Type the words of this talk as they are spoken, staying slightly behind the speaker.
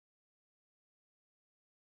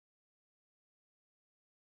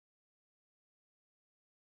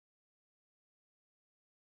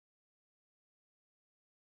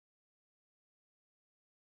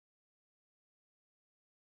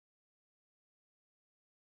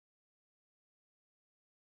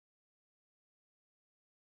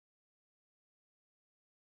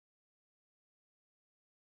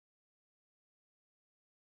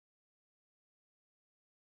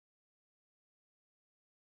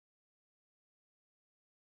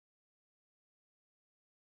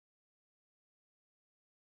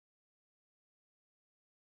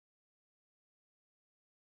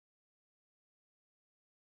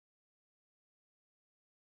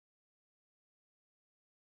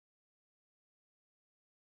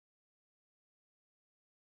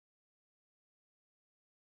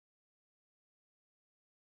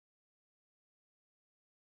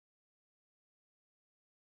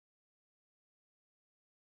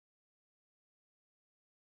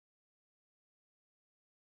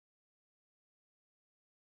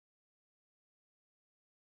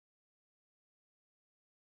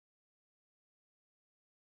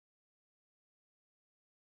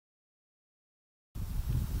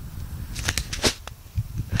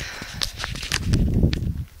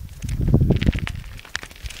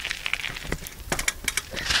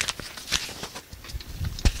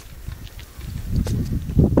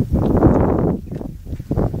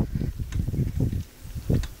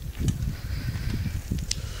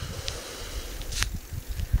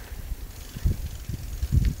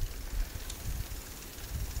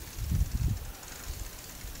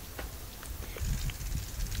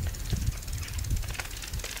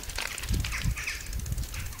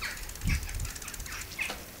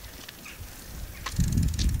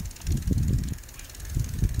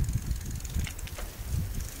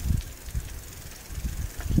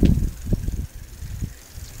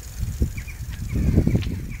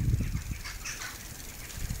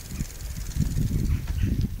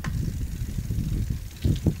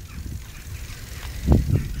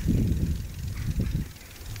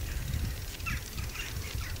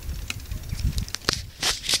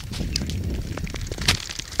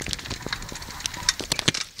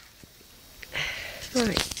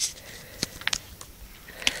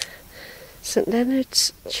St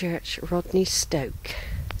Leonard's Church, Rodney Stoke.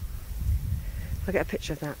 I'll get a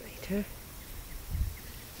picture of that later.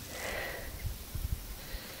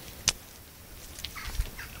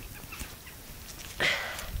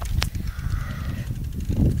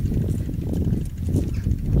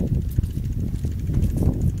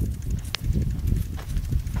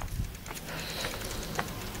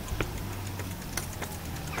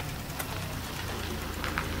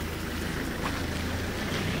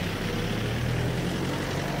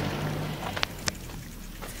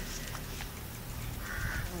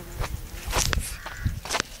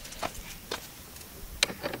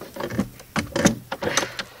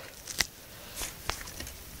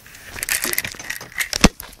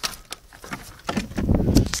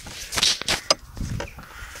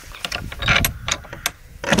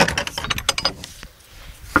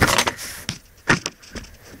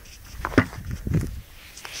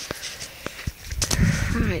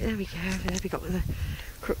 Right, there we go. There we got the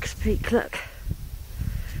Crooks Peak, look.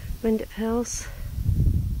 Mendips Hills.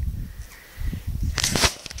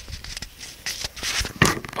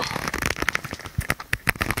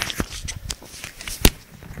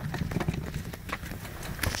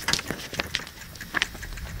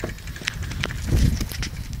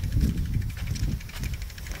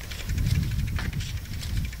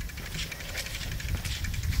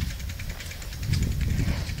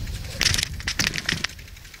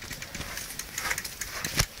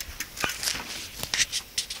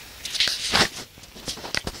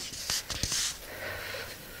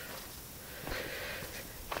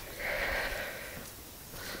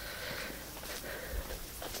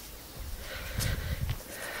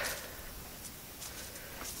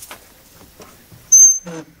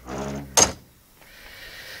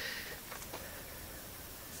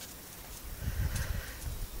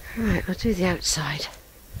 Right, I'll do the outside.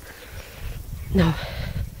 No.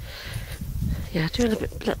 Yeah, I'll do a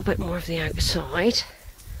little bit more of the outside.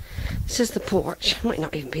 This is the porch. Might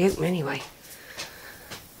not even be open anyway.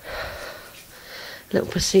 Little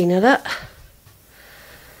piscina, look.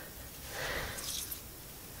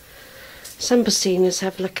 Some piscinas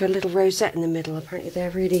have like a little rosette in the middle. Apparently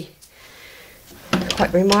they're really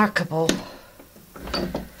quite remarkable.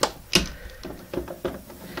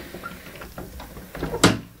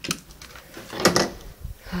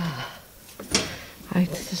 I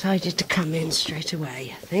decided to come in straight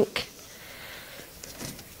away, I think.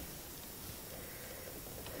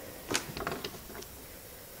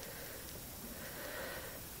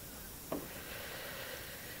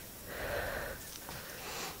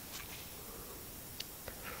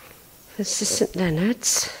 This is St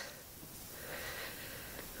Leonard's,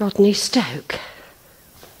 Rodney Stoke.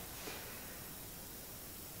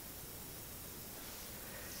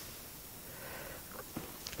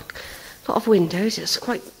 A lot of windows, it's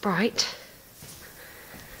quite bright.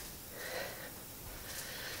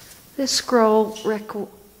 This scroll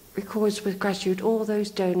records with gratitude all those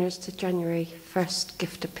donors to January 1st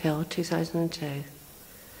gift appeal 2002.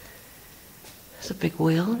 It's a big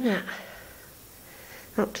wheel, isn't it?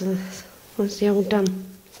 Up to what's the old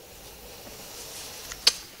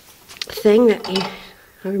thing that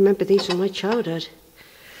I remember these from my childhood.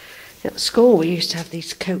 At school we used to have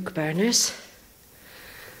these coke burners.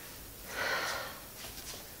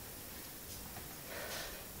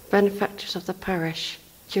 Benefactors of the parish,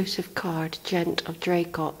 Joseph Card, Gent of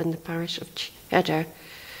Draycott in the parish of Cheddar,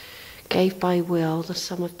 gave by will the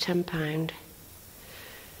sum of £10. And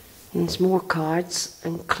there's more cards,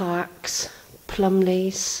 and Clark's,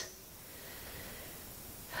 Plumley's.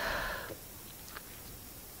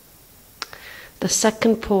 The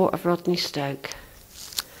second port of Rodney Stoke.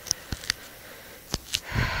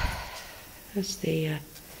 There's the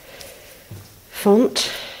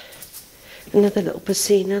font. Another little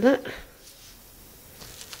piscina, look.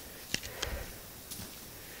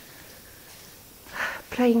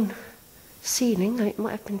 Plain ceiling, it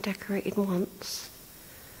might have been decorated once.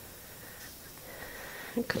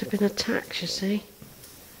 It could have been attached, you see.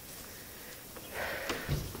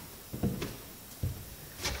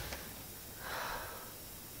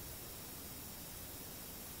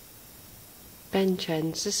 Bench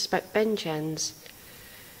ends. This is about bench ends.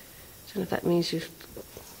 I don't know if that means you've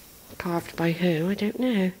carved by who, I don't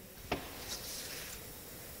know.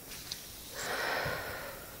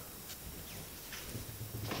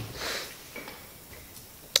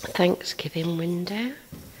 Thanksgiving window.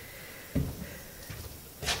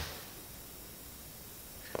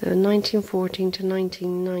 The 1914 to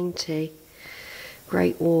 1990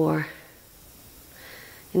 Great War.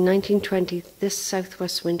 In 1920, this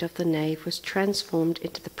southwest window of the nave was transformed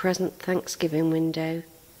into the present Thanksgiving window.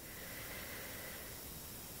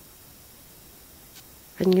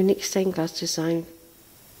 and unique stained glass design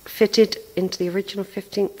fitted into the original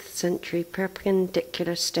 15th century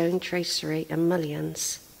perpendicular stone tracery and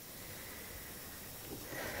mullions.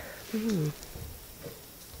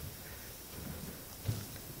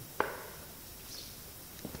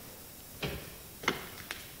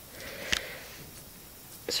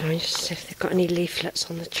 So I just see if they've got any leaflets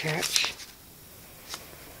on the church.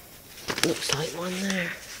 Looks like one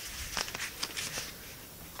there.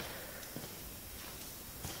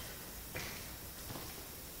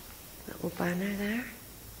 Little banner there.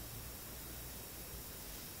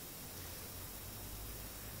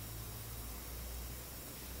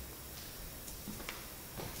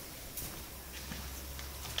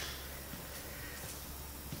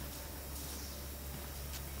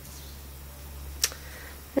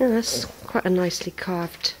 Yeah, that's quite a nicely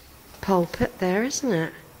carved pulpit there, isn't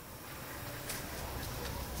it?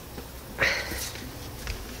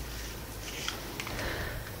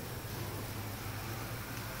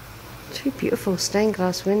 Two beautiful stained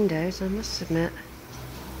glass windows, I must admit.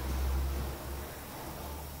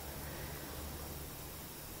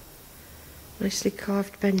 Nicely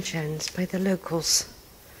carved bench ends by the locals.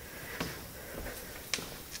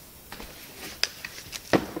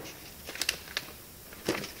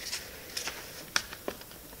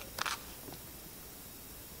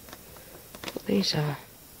 These are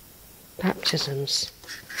baptisms.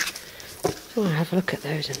 So I'll have a look at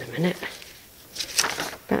those in a minute.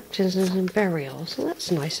 Baptisms and burials. Well,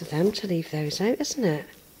 that's nice of them to leave those out, isn't it?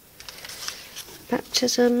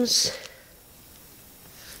 Baptisms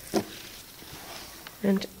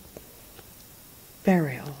and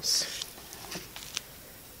burials.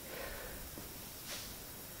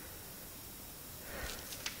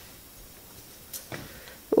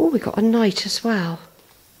 Oh, we got a night as well.